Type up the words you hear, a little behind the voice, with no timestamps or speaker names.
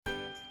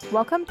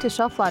Welcome to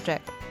Shelf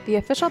Logic, the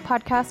official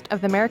podcast of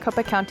the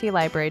Maricopa County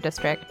Library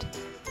District.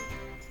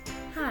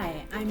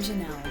 Hi, I'm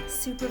Janelle,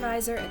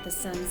 supervisor at the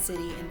Sun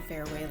City and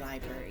Fairway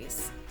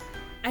Libraries.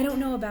 I don't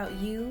know about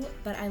you,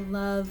 but I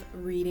love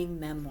reading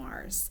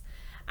memoirs.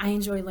 I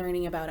enjoy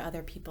learning about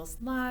other people's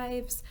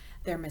lives,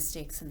 their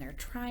mistakes and their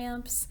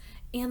triumphs,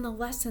 and the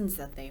lessons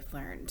that they've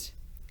learned.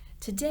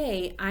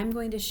 Today, I'm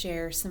going to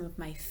share some of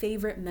my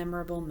favorite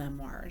memorable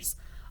memoirs,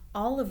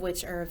 all of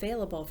which are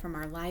available from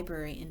our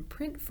library in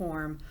print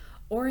form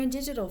or in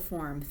digital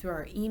form through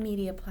our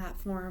e-media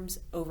platforms,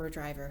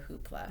 Overdrive or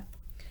Hoopla.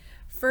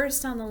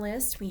 First on the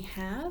list, we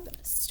have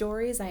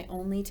Stories I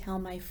Only Tell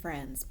My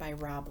Friends by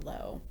Rob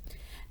Lowe.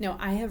 Now,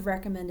 I have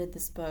recommended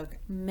this book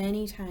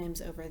many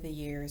times over the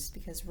years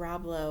because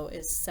Rob Lowe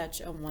is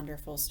such a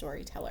wonderful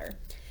storyteller.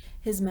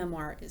 His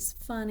memoir is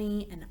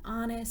funny and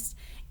honest,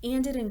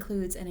 and it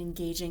includes an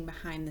engaging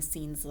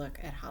behind-the-scenes look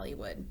at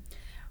Hollywood.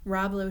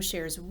 Rob Lowe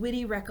shares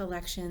witty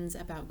recollections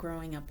about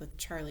growing up with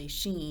Charlie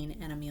Sheen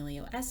and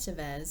Emilio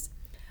Estevez,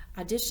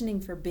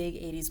 auditioning for big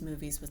 80s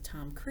movies with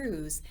Tom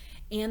Cruise,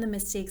 and the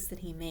mistakes that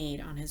he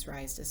made on his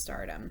rise to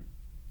stardom.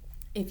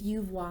 If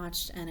you've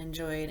watched and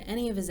enjoyed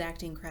any of his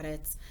acting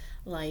credits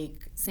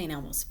like St.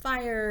 Elmo's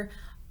Fire,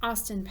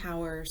 Austin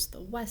Powers, The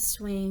West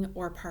Wing,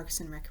 or Parks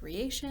and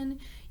Recreation,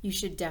 you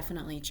should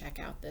definitely check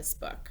out this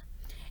book.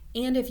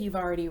 And if you've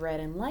already read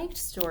and liked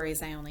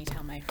Stories I Only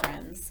Tell My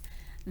Friends,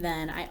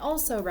 then I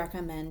also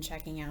recommend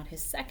checking out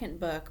his second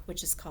book,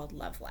 which is called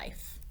Love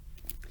Life.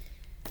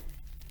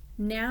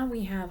 Now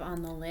we have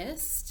on the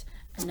list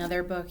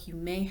another book you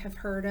may have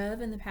heard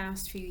of in the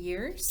past few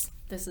years.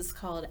 This is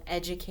called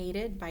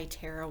Educated by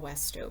Tara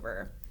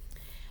Westover.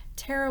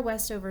 Tara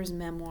Westover's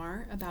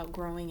memoir about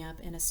growing up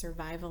in a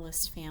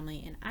survivalist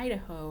family in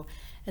Idaho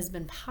has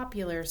been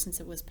popular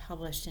since it was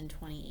published in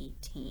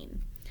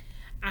 2018.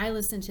 I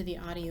listened to the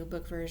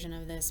audiobook version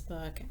of this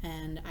book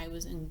and I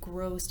was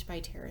engrossed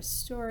by Tara's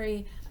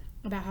story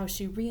about how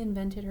she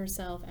reinvented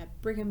herself at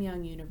Brigham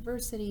Young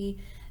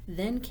University,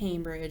 then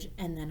Cambridge,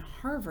 and then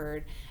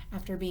Harvard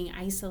after being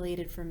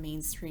isolated from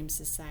mainstream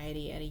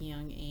society at a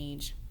young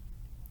age.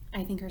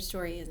 I think her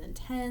story is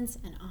intense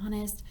and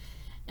honest,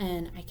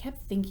 and I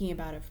kept thinking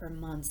about it for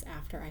months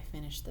after I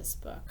finished this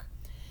book.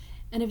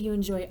 And if you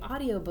enjoy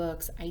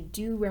audiobooks, I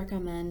do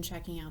recommend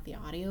checking out the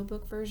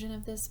audiobook version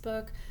of this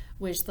book,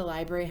 which the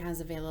library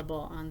has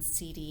available on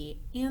CD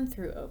and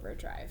through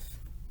Overdrive.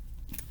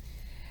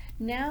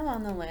 Now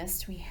on the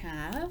list we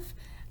have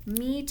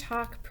Me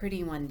Talk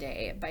Pretty One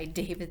Day by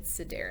David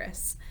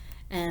Sedaris.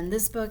 And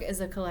this book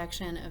is a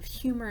collection of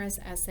humorous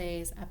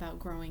essays about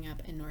growing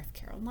up in North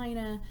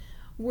Carolina,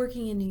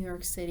 working in New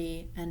York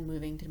City, and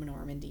moving to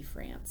Normandy,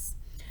 France.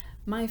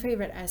 My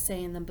favorite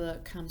essay in the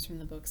book comes from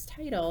the book's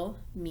title,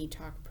 Me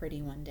Talk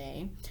Pretty One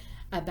Day,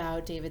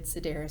 about David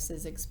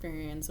Sedaris'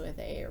 experience with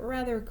a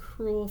rather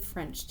cruel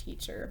French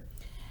teacher.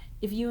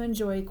 If you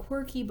enjoy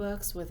quirky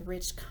books with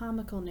rich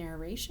comical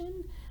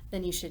narration,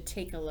 then you should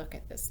take a look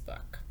at this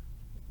book.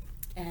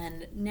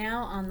 And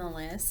now on the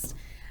list,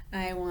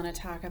 I want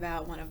to talk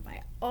about one of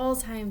my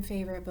all-time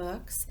favorite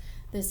books.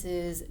 This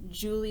is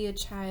Julia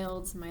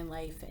Child's My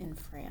Life in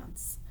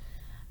France.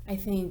 I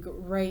think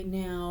right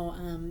now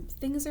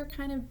things are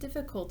kind of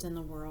difficult in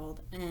the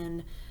world,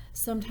 and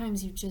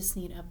sometimes you just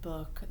need a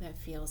book that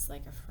feels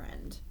like a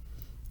friend.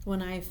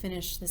 When I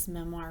finished this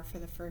memoir for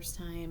the first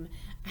time,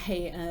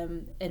 I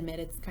admit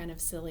it's kind of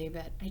silly,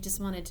 but I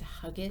just wanted to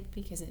hug it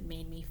because it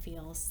made me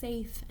feel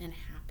safe and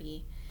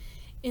happy.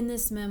 In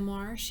this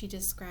memoir, she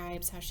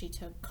describes how she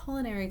took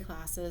culinary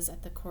classes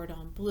at the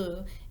Cordon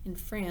Bleu in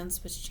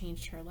France, which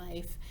changed her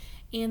life,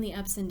 and the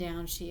ups and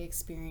downs she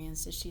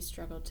experienced as she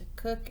struggled to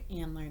cook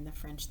and learn the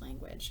French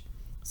language.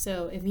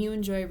 So if you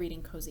enjoy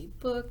reading cozy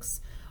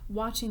books,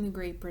 watching the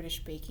Great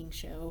British Baking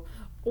Show,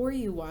 or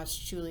you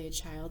watch Julia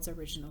Child's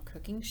original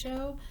cooking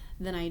show,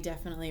 then I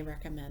definitely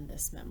recommend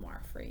this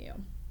memoir for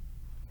you.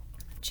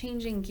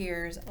 Changing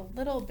gears a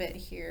little bit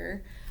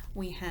here,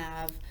 we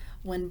have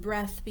When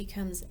Breath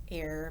Becomes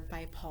Air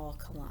by Paul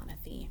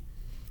Kalanithi.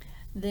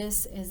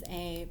 This is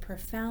a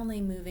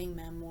profoundly moving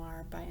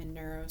memoir by a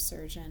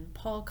neurosurgeon,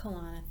 Paul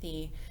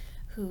Kalanithi,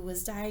 who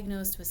was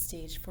diagnosed with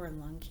stage 4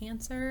 lung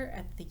cancer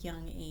at the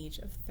young age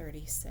of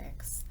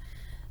 36.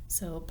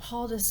 So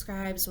Paul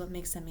describes what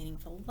makes a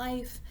meaningful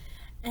life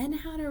and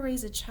how to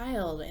raise a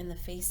child in the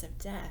face of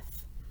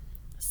death.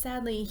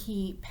 Sadly,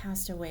 he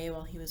passed away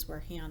while he was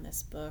working on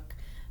this book,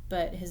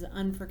 but his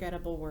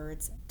unforgettable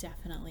words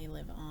definitely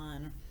live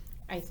on.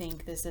 I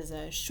think this is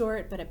a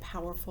short but a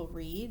powerful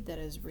read that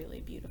is really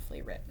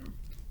beautifully written.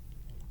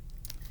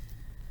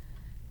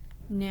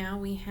 Now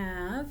we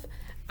have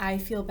I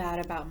Feel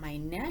Bad About My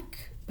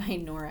Neck by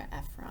Nora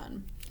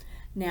Ephron.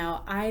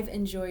 Now, I've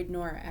enjoyed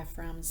Nora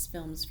Ephron's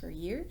films for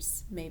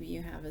years, maybe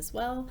you have as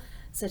well,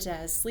 such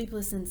as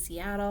Sleepless in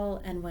Seattle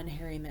and When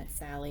Harry Met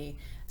Sally,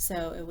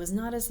 so it was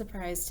not a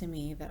surprise to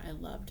me that I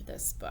loved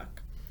this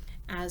book.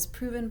 As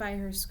proven by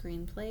her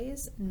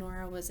screenplays,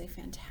 Nora was a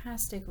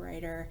fantastic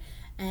writer,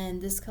 and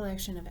this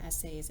collection of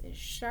essays is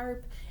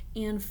sharp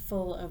and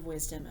full of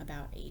wisdom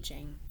about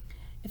aging.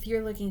 If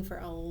you're looking for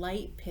a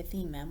light,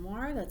 pithy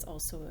memoir that's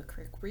also a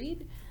quick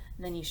read,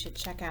 then you should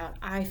check out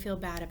I Feel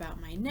Bad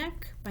About My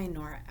Neck by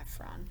Nora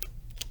Ephron.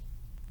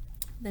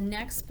 The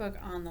next book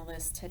on the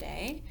list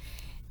today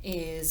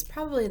is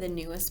probably the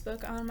newest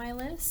book on my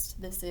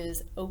list. This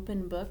is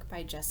Open Book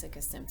by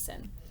Jessica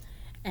Simpson.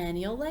 And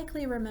you'll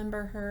likely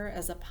remember her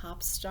as a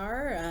pop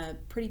star,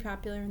 pretty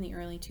popular in the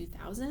early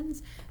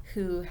 2000s,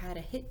 who had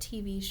a hit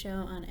TV show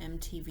on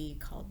MTV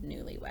called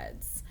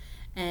Newlyweds.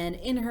 And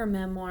in her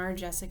memoir,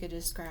 Jessica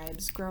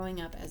describes growing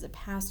up as a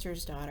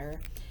pastor's daughter,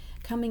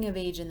 coming of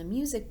age in the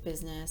music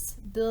business,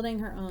 building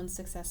her own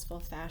successful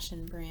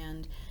fashion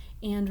brand,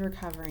 and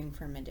recovering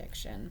from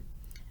addiction.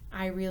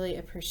 I really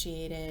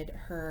appreciated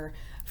her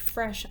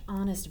fresh,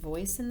 honest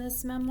voice in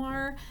this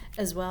memoir,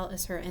 as well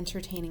as her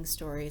entertaining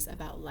stories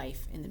about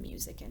life in the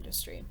music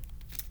industry.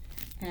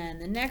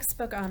 And the next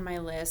book on my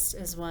list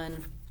is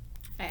one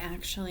I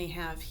actually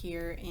have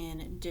here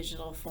in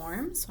digital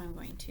form, so I'm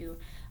going to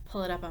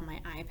pull it up on my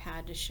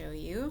iPad to show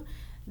you.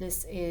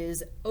 This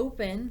is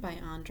Open by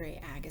Andre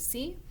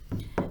Agassi.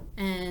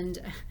 And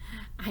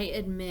I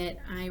admit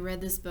I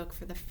read this book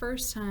for the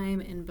first time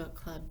in book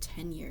club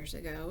 10 years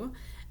ago,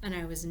 and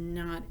I was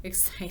not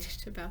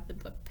excited about the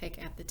book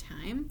pick at the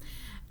time.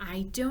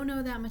 I don't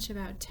know that much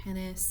about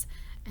tennis,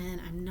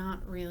 and I'm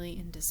not really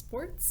into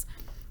sports.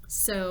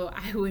 So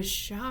I was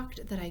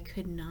shocked that I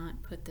could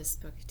not put this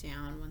book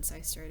down once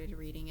I started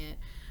reading it.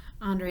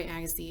 Andre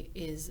Agassi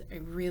is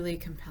a really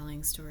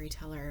compelling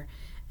storyteller,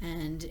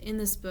 and in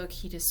this book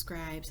he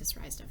describes his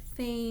rise to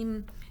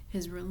fame,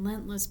 his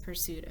relentless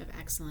pursuit of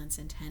excellence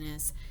in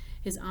tennis,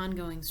 his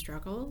ongoing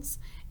struggles,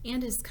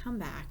 and his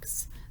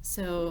comebacks.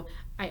 So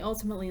I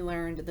ultimately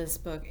learned this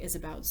book is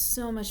about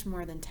so much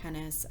more than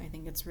tennis. I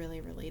think it's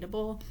really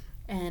relatable,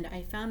 and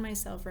I found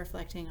myself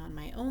reflecting on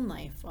my own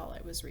life while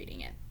I was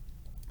reading it.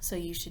 So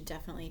you should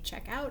definitely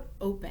check out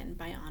Open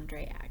by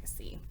Andre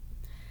Agassi.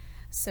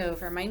 So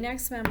for my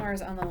next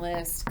memoirs on the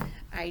list,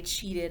 I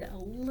cheated a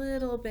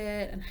little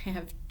bit, and I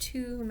have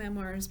two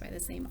memoirs by the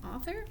same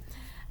author.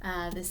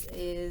 This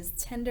is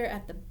Tender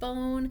at the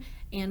Bone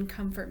and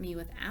Comfort Me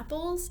with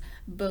Apples,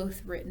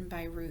 both written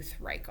by Ruth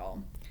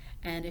Reichl.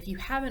 And if you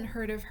haven't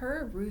heard of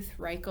her, Ruth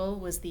Reichl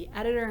was the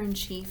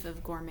editor-in-chief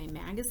of Gourmet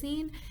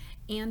Magazine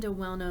and a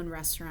well-known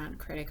restaurant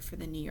critic for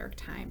the New York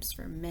Times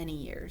for many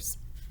years.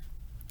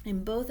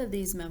 In both of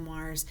these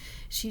memoirs,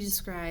 she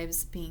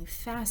describes being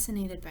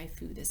fascinated by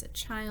food as a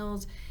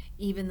child,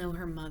 even though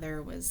her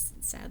mother was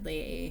sadly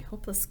a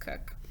hopeless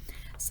cook.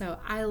 So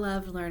I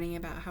loved learning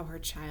about how her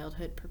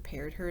childhood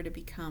prepared her to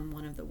become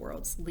one of the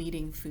world's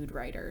leading food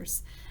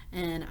writers.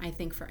 And I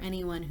think for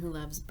anyone who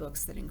loves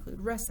books that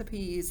include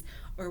recipes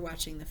or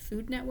watching the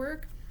Food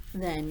Network,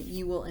 then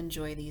you will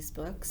enjoy these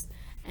books.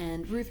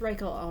 And Ruth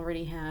Reichl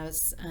already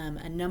has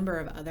a number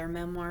of other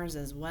memoirs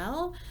as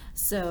well,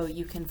 so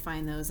you can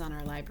find those on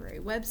our library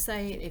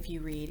website if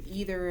you read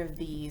either of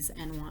these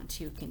and want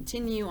to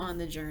continue on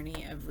the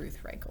journey of Ruth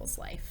Reichl's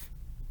life.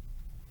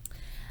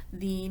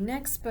 The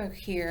next book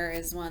here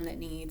is one that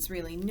needs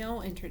really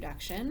no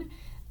introduction.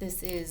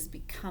 This is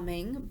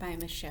Becoming by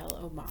Michelle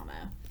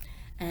Obama.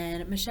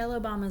 And Michelle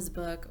Obama's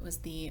book was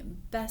the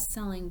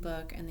best-selling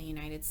book in the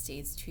United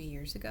States 2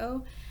 years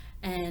ago.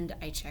 And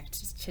I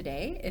checked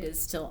today, it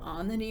is still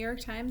on the New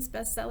York Times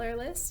bestseller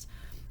list.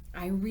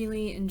 I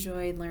really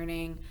enjoyed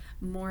learning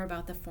more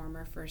about the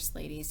former First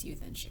Lady's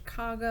youth in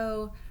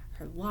Chicago,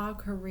 her law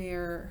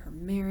career, her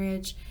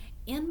marriage,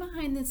 and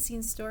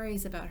behind-the-scenes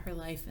stories about her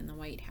life in the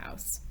White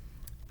House.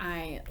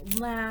 I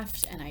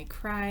laughed and I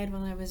cried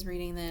while I was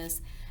reading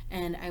this,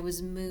 and I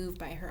was moved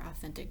by her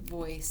authentic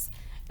voice,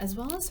 as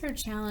well as her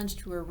challenge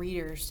to her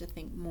readers to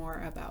think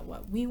more about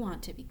what we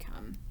want to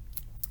become.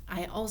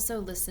 I also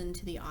listened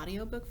to the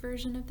audiobook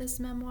version of this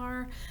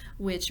memoir,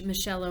 which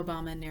Michelle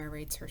Obama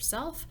narrates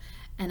herself,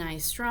 and I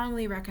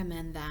strongly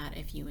recommend that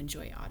if you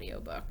enjoy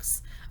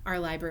audiobooks. Our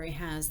library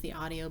has the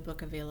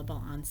audiobook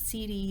available on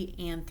CD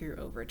and through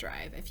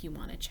Overdrive if you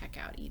want to check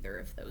out either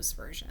of those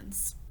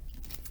versions.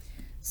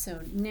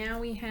 So now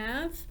we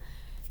have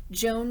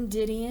Joan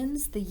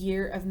Didion's The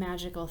Year of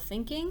Magical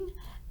Thinking,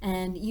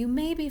 and you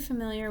may be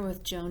familiar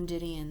with Joan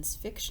Didion's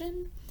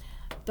fiction,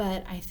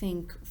 but I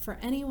think for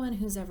anyone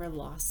who's ever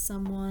lost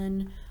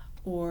someone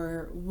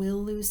or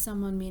will lose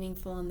someone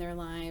meaningful in their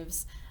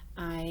lives,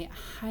 I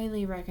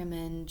highly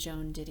recommend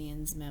Joan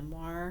Didion's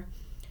memoir.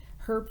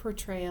 Her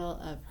portrayal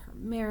of her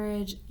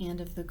marriage and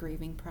of the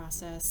grieving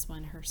process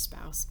when her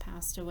spouse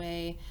passed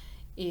away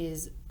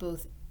is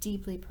both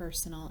deeply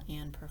personal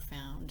and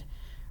profound.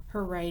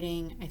 Her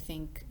writing, I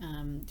think,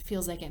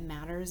 feels like it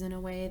matters in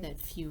a way that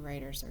few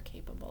writers are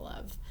capable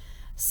of.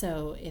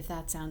 So if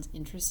that sounds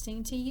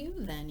interesting to you,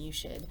 then you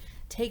should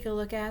take a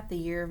look at The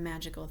Year of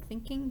Magical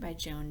Thinking by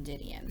Joan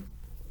Didion.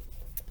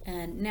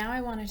 And now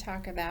I want to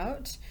talk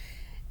about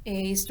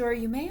a story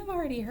you may have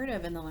already heard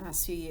of in the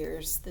last few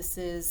years. This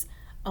is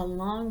A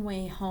Long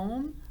Way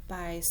Home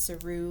by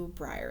Saroo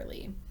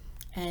Brierley.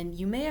 And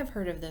you may have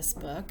heard of this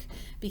book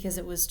because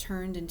it was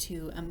turned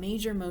into a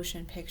major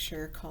motion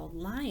picture called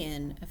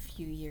Lion a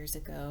few years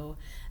ago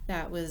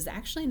that was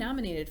actually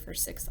nominated for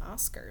 6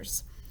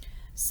 Oscars.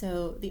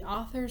 So the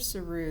author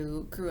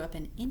Saru grew up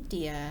in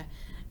India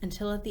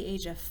until at the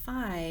age of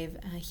 5,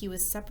 he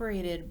was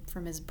separated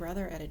from his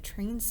brother at a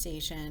train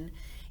station.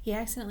 He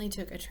accidentally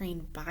took a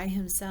train by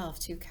himself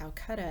to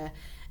Calcutta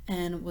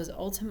and was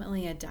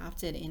ultimately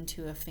adopted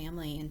into a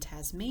family in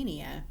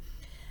Tasmania.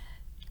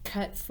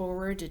 Cut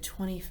forward to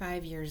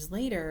 25 years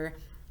later,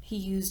 he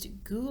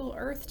used Google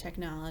Earth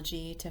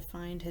technology to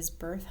find his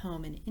birth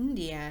home in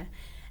India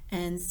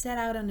and set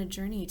out on a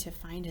journey to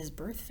find his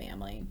birth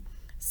family.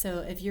 So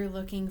if you're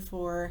looking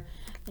for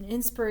an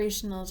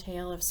inspirational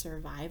tale of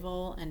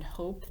survival and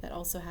hope that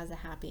also has a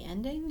happy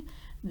ending,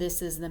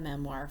 this is the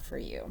memoir for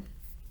you.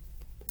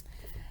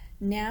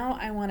 Now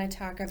I want to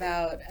talk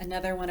about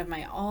another one of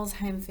my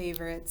all-time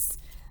favorites.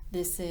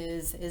 This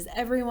is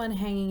Everyone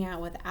Hanging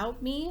Out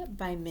Without Me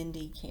by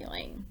Mindy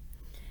Kaling.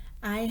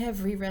 I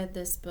have reread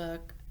this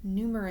book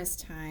numerous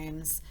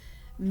times.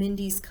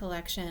 Mindy's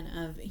collection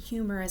of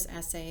humorous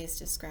essays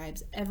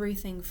describes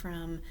everything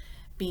from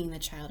being the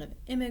child of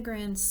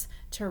immigrants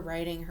to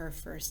writing her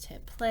first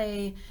hit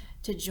play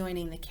to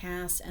joining the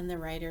cast and the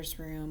writer's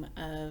room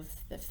of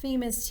the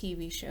famous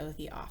TV show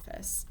The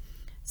Office.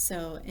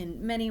 So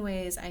in many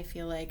ways, I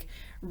feel like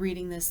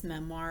reading this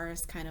memoir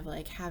is kind of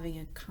like having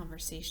a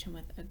conversation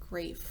with a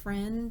great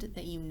friend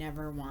that you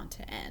never want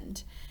to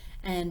end.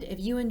 And if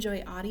you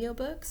enjoy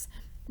audiobooks,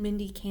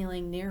 Mindy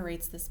Kaling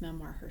narrates this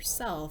memoir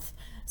herself,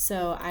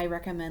 so I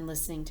recommend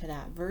listening to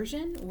that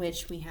version,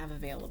 which we have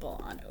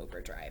available on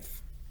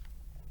Overdrive.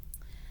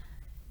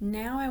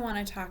 Now I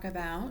want to talk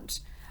about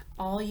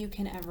All You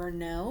Can Ever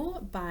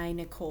Know by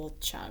Nicole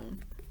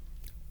Chung.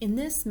 In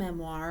this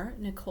memoir,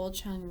 Nicole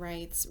Chung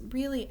writes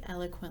really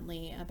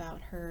eloquently about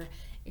her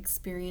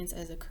experience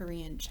as a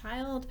Korean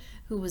child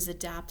who was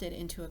adopted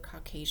into a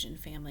Caucasian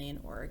family in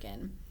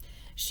Oregon.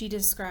 She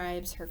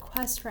describes her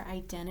quest for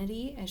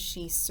identity as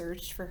she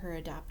searched for her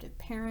adoptive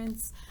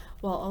parents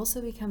while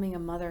also becoming a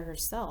mother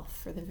herself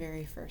for the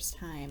very first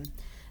time.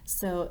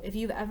 So if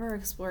you've ever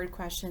explored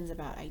questions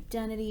about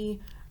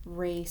identity,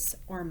 race,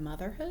 or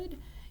motherhood,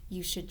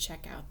 you should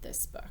check out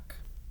this book.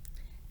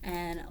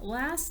 And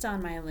last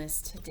on my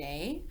list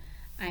today,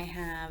 I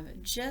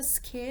have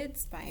Just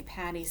Kids by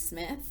Patti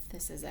Smith.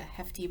 This is a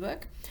hefty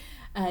book.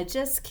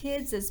 Just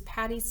Kids is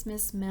Patti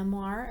Smith's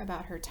memoir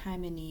about her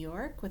time in New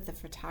York with the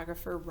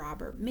photographer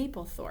Robert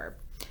Mapplethorpe.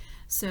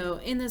 So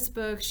in this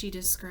book, she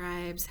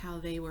describes how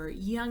they were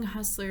young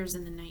hustlers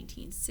in the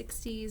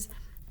 1960s,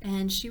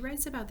 and she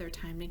writes about their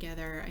time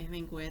together, I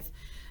think, with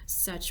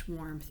such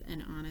warmth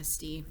and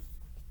honesty.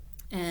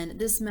 And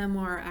this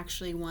memoir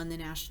actually won the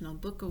National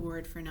Book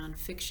Award for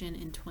Nonfiction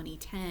in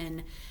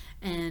 2010,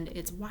 and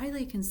it's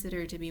widely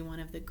considered to be one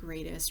of the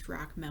greatest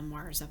rock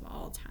memoirs of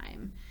all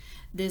time.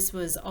 This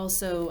was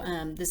also,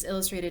 this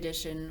illustrated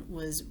edition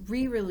was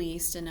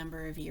re-released a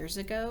number of years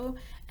ago,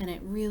 and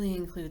it really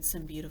includes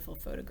some beautiful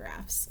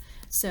photographs.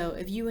 So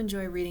if you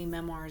enjoy reading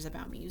memoirs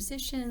about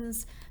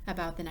musicians,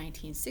 about the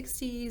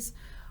 1960s,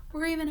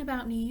 or even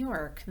about New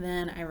York,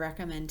 then I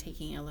recommend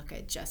taking a look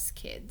at Just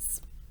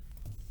Kids.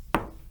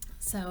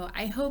 So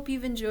I hope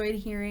you've enjoyed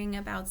hearing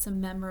about some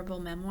memorable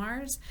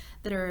memoirs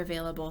that are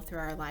available through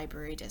our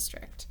library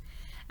district.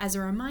 As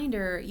a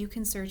reminder, you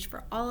can search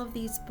for all of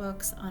these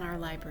books on our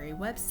library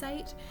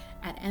website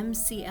at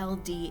mcldaz.org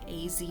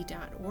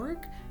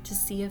to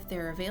see if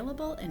they're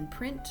available in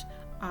print,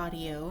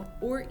 audio,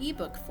 or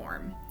ebook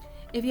form.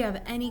 If you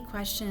have any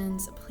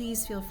questions,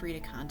 please feel free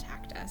to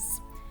contact us.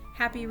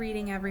 Happy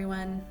reading,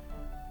 everyone!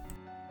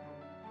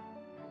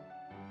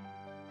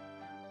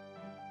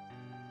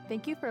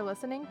 Thank you for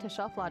listening to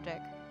Shelf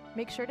Logic.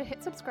 Make sure to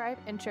hit subscribe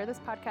and share this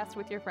podcast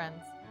with your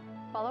friends.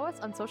 Follow us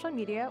on social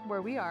media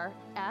where we are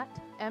at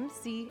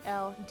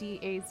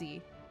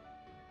MCLDAZ.